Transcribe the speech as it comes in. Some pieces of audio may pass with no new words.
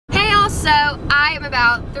So I am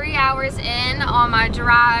about 3 hours in on my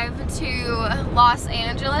drive to Los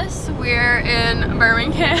Angeles. We're in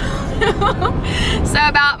Birmingham. So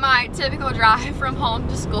about my typical drive from home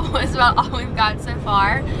to school is about all we've got so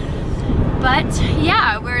far. But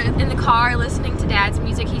yeah, we're in the car listening to Dad's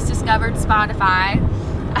music. He's discovered Spotify.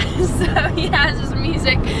 So he has his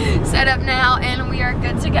music set up now and we are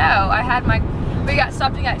good to go. We got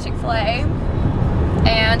stopping at Chick-fil-A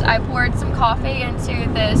and I poured some coffee into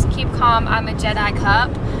this Keep Calm I'm a Jedi cup.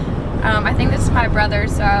 I think this is my brother,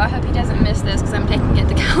 so I hope he doesn't miss this because I'm taking it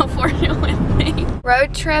to California with me.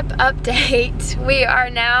 Road trip update. We are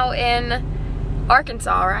now in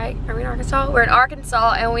Arkansas, right? Are we in Arkansas? We're in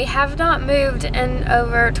Arkansas and we have not moved in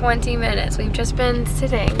over 20 minutes. We've just been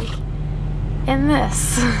sitting in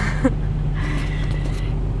this.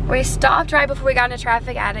 We stopped right before we got into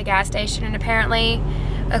traffic at a gas station and apparently,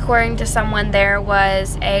 according to someone, there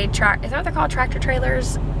was a truck, is that what they're called, tractor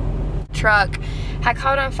trailers? Truck had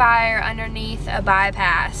caught on fire underneath a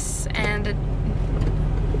bypass and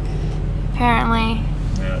apparently...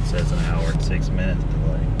 Yeah, it says an hour and 6 minutes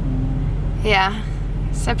delay. Yeah,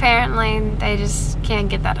 so apparently they just can't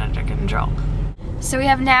get that under control. So we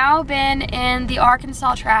have now been in the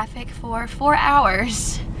Arkansas traffic for 4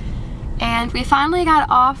 hours. And we finally got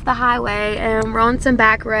off the highway and we're on some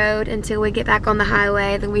back road until we get back on the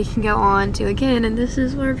highway that we can go on to again, and this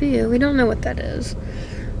is our view. We don't know what that is.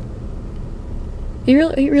 You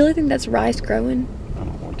really think that's rice growing? I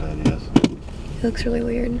don't know what that is. It looks really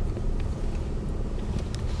weird.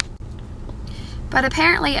 But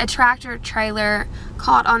apparently a tractor trailer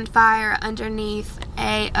caught on fire underneath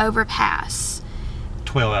a overpass.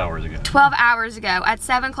 12 hours ago. 12 hours ago at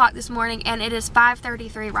 7 o'clock this morning, and it is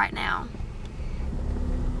 5:33 right now.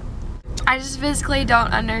 I just physically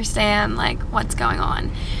don't understand like what's going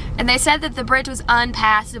on. And they said that the bridge was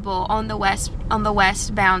unpassable on the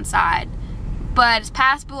westbound side, but it's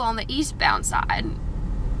passable on the eastbound side.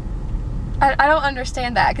 I don't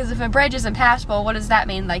understand that, because if a bridge isn't passable, what does that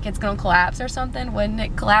mean? Like it's gonna collapse or something? Wouldn't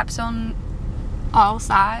it collapse on all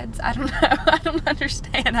sides? I don't know. I don't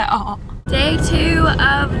understand at all. Day 2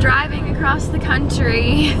 of driving across the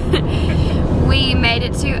country. We made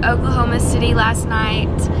it to Oklahoma City last night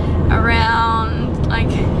around like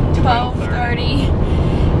 12:30.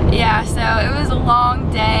 Yeah, so it was a long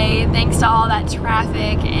day thanks to all that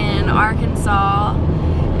traffic in Arkansas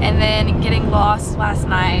and then getting lost last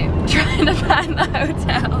night trying to find the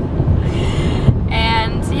hotel.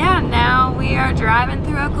 And yeah, now we are driving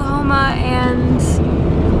through Oklahoma and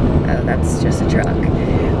oh, that's just a truck.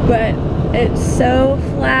 But it's so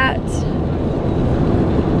flat.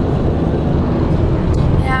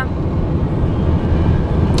 Yeah.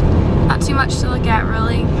 Not too much to look at,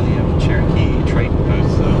 really. And you have a Cherokee trading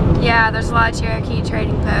post, so. Yeah, there's a lot of Cherokee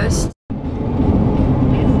trading posts.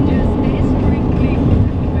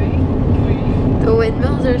 The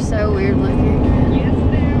windmills are so weird looking.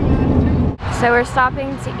 So we're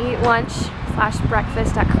stopping to eat lunch /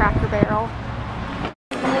 breakfast at Cracker Barrel.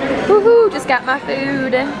 Woohoo! Just got my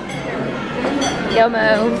food.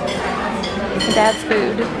 Yomo. Dad's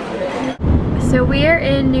food. So we are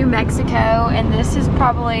in New Mexico, and this is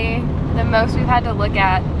probably the most we've had to look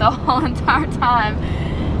at the whole entire time.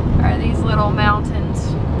 Are these little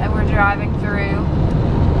mountains that we're driving through.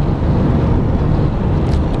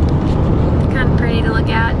 Kind of pretty to look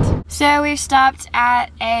at. So we've stopped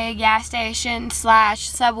at a gas station /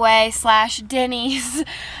 Subway / Denny's.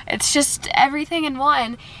 It's just everything in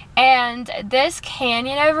one. And this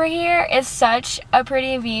canyon over here is such a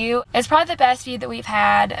pretty view. It's probably the best view that we've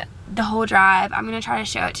had the whole drive. I'm gonna try to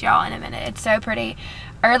show it to y'all in a minute. It's so pretty.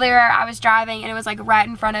 Earlier I was driving and it was like right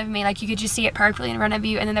in front of me, like you could just see it perfectly in front of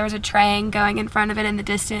you, and then there was a train going in front of it in the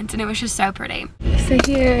distance, and it was just so pretty. So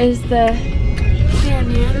here is the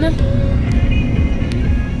canyon.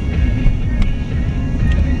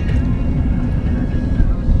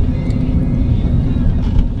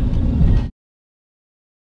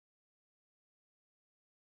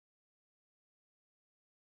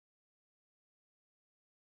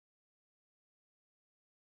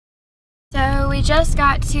 So we just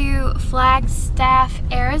got to Flagstaff,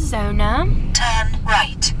 Arizona. Turn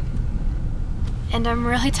right. And I'm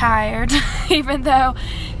really tired, even though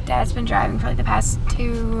Dad's been driving for like the past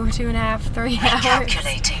 2.5, 3 hours.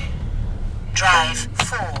 Calculating. Drive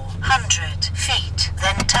 400 feet,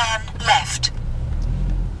 then turn left.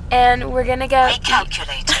 And we're gonna go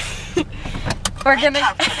Recalculating. We're gonna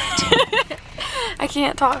Recalculating. I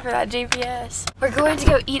can't talk for that GPS. We're going to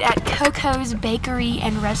go eat at Coco's Bakery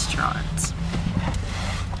and Restaurant.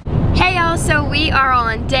 Hey y'all, so we are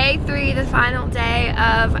on day 3, the final day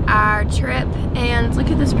of our trip, and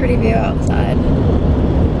look at this pretty view outside.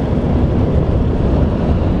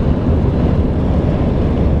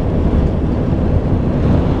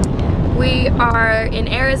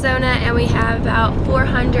 Arizona, and we have about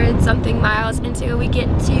 400 something miles until we get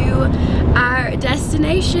to our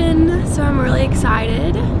destination, so I'm really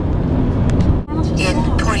excited. In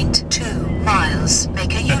 0.2 miles,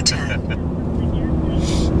 make a U-turn.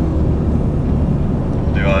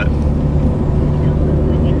 Do I?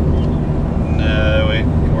 No,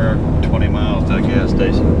 we're 20 miles to a gas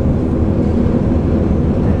station.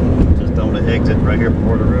 Just on the exit right here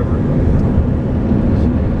before the river.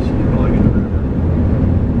 Sheboygan River.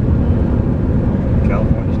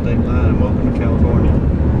 California state line. Welcome to California.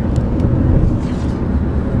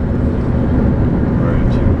 We're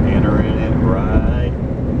to enter in it right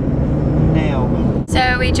now.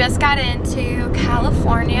 So we just got into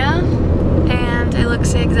California, and it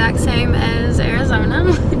looks the exact same as Arizona.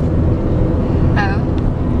 Oh,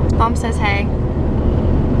 Mom says hey.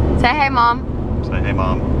 Say hey, Mom. Say hey,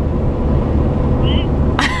 Mom.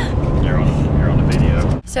 You're on the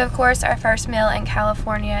video. So of course our first meal in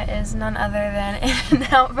California is none other than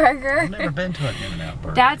In-N-Out Burger. I've never been to an In-N-Out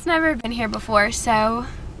Burger. Dad's never been here before, so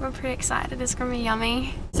we're pretty excited. It's gonna be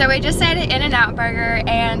yummy. So we just ate an In-N-Out Burger,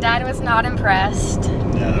 and Dad was not impressed.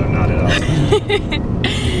 No, not at all.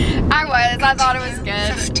 I thought it was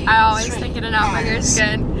good. I always think In-N-Out Burger is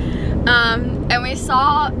good. And we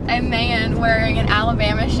saw a man wearing an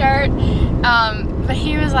Alabama shirt, but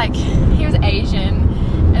he was Asian,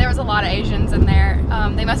 and there was a lot of Asians in there.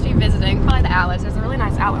 They must be visiting, probably the outlets. There's a really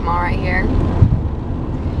nice outlet mall right here.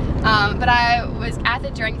 But I was at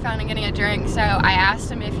the drink fountain getting a drink, so I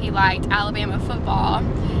asked him if he liked Alabama football,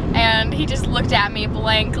 and he just looked at me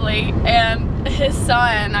blankly, and his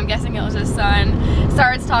son, I'm guessing it was his son,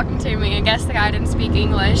 starts talking to me. I guess the guy didn't speak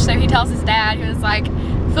English, so he tells his dad, he was like,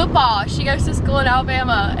 football, she goes to school in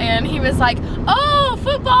Alabama, and he was like, oh,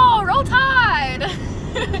 football, roll Tide.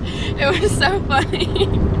 It was so funny.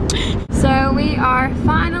 So we are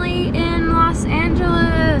finally in Los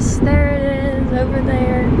Angeles. There it is, over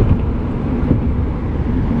there.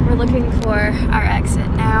 We're looking for our exit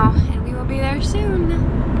now, and we will be there soon.